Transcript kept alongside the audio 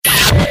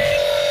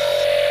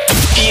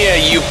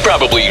Yeah, you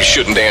probably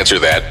shouldn't answer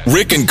that.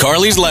 Rick and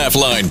Carly's Laugh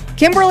Line.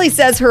 Kimberly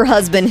says her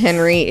husband,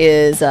 Henry,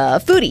 is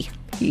a foodie.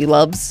 He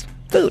loves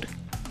food.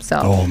 So,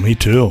 Oh, me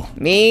too.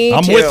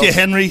 I'm too. with you,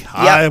 Henry.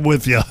 I'm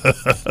with you.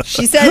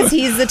 She says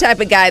he's the type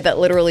of guy that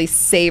literally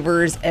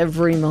savors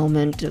every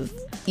moment of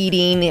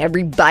eating,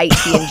 every bite.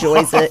 He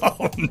enjoys it.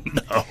 Oh,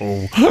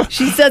 no.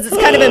 She says it's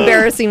kind of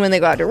embarrassing when they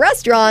go out to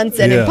restaurants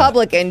and in Yeah.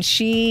 public, and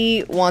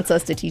she wants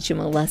us to teach him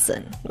a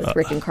lesson with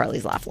Rick and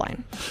Carly's Laugh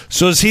Line.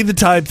 So is he the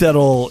type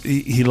that'll,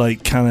 he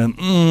like kind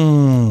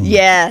of,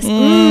 Yes.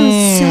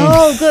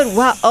 So good.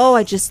 Wow. Oh,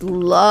 I just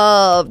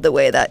love the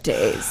way that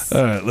tastes.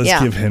 All right, let's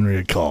Yeah. give Henry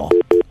a call.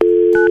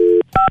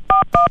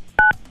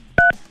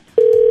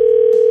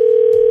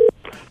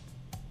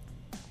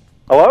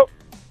 Hello?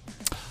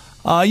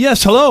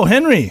 Yes, hello,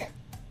 Henry.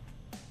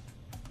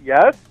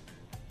 Yes?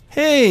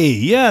 Hey,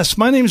 yes,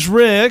 my name's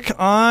Rick.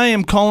 I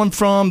am calling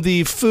from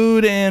the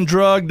Food and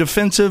Drug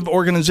Defensive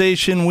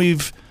Organization.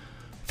 We've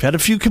had a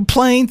few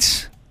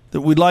complaints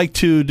that we'd like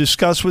to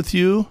discuss with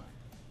you.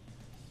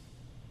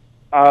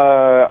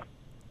 I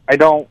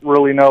don't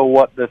really know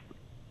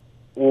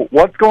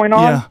what's going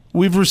on. Yeah,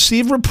 we've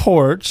received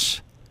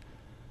reports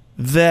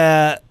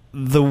that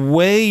the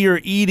way you're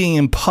eating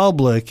in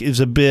public is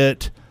a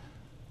bit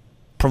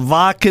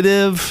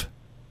provocative.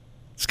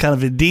 It's kind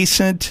of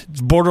indecent. It's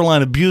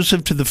borderline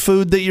abusive to the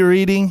food that you're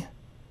eating.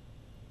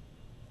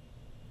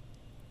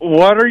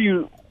 What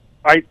is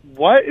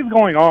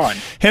going on?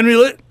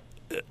 Henry,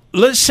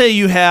 let's say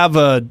you have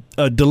a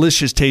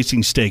delicious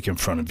tasting steak in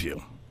front of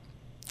you.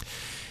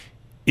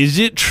 Is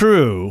it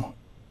true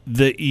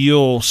that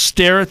you'll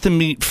stare at the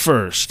meat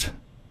first,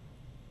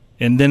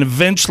 and then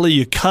eventually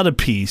you cut a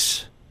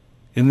piece,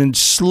 and then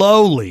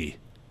slowly,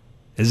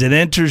 as it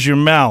enters your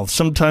mouth,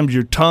 sometimes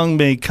your tongue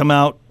may come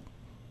out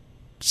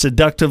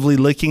seductively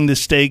licking the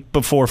steak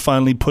before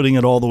finally putting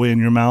it all the way in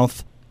your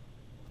mouth?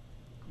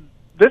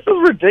 This is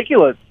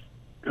ridiculous.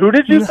 Who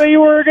did you say you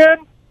were again?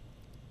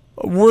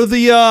 We're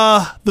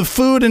the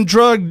Food and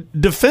Drug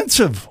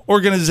Defensive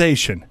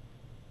Organization.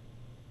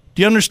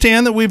 Do you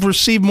understand that we've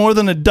received more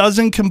than a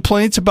dozen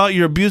complaints about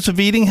your abusive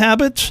eating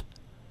habits?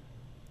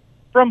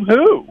 From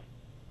who?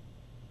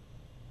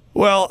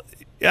 Well,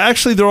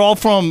 actually, they're all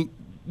from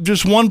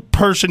just one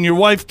person, your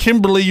wife,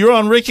 Kimberly. You're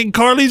on Rick and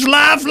Carly's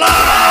Laugh Line!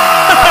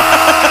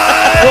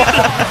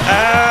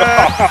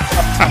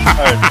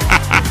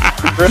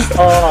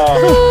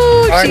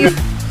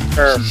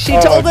 She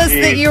told us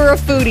that you were a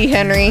foodie,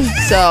 Henry.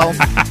 So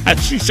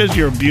She says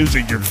you're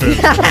abusing your food.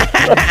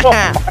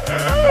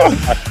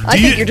 I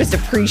think you're just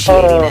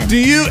appreciating it. Do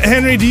you,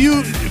 Henry,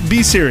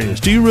 be serious?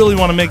 Do you really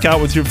want to make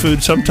out with your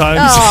food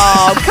sometimes?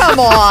 Oh, come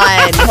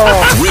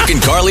on. Rick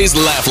and Carly's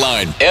Laugh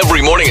Line.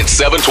 Every morning at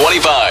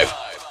 7:25.